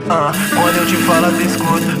Quando eu te falo, tu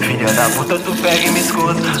escuta. Filha da puta, tu pega e me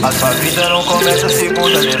escuta. A sua vida não começa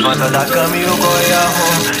segunda. Levanta da cama e eu corre e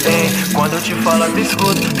arrumo. Ei, quando eu te falo, tu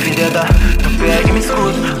escuta. Filha da, tu pega e me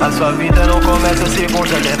escuta. A sua vida não começa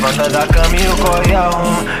segunda. Levanta da cama e eu corre e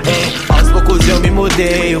arrumo. Ei, aos poucos eu me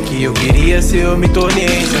mudei. O que eu queria ser eu me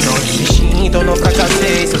tornei. Se eu não desisti, então não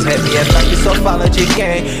fracassei. Seus rap é fraco e só fala de quem?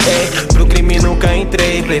 Ei, pro crime nunca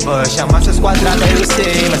entrei. Playboy chama seus quadradas, eu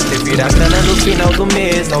sei. Mas prefiro a grana no final do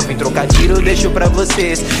mês. Não vim trocar tiro, deixo pra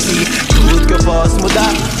vocês. E tudo que eu posso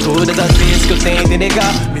mudar, todas as vezes que eu tentei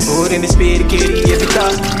negar, me porei no espelho e queria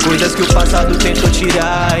evitar coisas que o passado tentou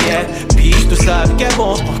tirar. Bicho, tu sabe que é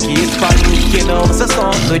bom, porque tu faz tudo que não lança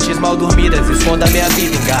som. Noites mal dormidas, esconda minha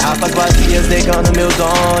vida em garrafas vazias, negando meu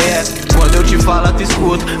dom. Quando eu te falo, tu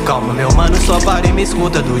escuta. Calma, meu mano, só para e me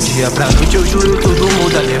escuta. Do dia pra noite eu juro, tudo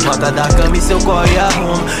muda. Levanta da cama e seu corre e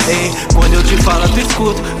arruma. Ei, quando eu te falo, tu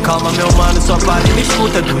escuta. Calma, meu mano, só para e me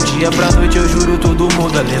escuta. Do dia pra noite eu juro, tudo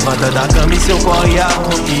muda. Levanta da cama e seu corre e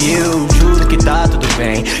arruma. E eu juro que tá tudo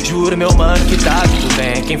bem. Juro, meu mano, que tá tudo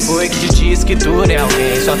bem. Quem foi que te disse que tu não é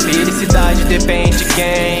alguém? Sua felicidade depende de quem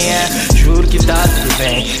é. Juro que tá tudo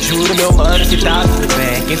bem. Juro, meu mano, que tá tudo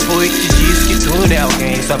bem. Quem foi que te disse que tu não é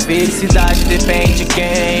alguém? Sua felicidade depende de quem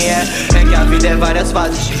é. É que a vida é várias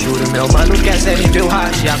fases, te juro, meu mano, quer ser nível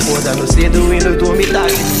hard. Acordando cedo, indo dormir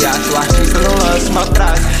tarde. Se acha o artista, não lança uma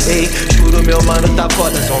frase. Ei, juro, meu mano, tá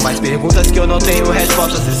foda. São mais perguntas que eu não tenho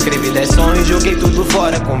respostas. Escrevi 10 sons e joguei tudo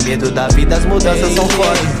fora. Com medo da vida, as mudanças são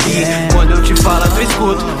foda. E quando eu te falo, tu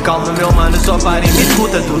escuta. Calma, meu mano, só para e me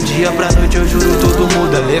escuta. Do dia pra noite eu juro, tudo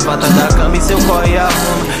muda. Levanta da cama e seu corre e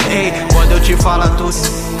arruma. Ei, quando eu te falo, tu...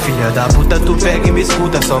 Filha da puta, tu pega e me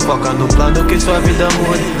escuta. Só foca no plano que sua vida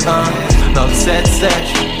muda.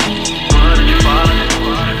 977. Quando te fala, tu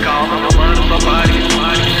escuta. Calma, meu mano, só pare,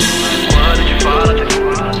 quando te fala, tu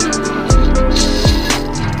escuta.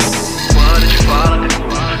 Quando te fala, tu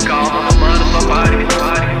escuta. Calma, meu mano, só pare.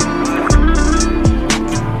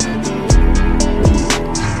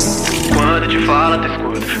 Quando te fala, tu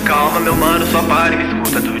escuta. Calma, meu mano, só pare e me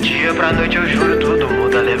escuta. Do dia pra noite eu juro, tudo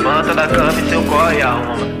muda. Levanta da cama e seu corre e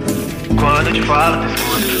arruma. Quando te fala, tu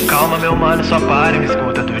escuta. Calma, meu mano, só pare e me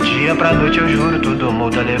escuta. Do dia pra noite eu juro, tudo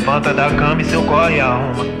muda. Levanta da cama e seu corre e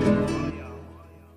arruma.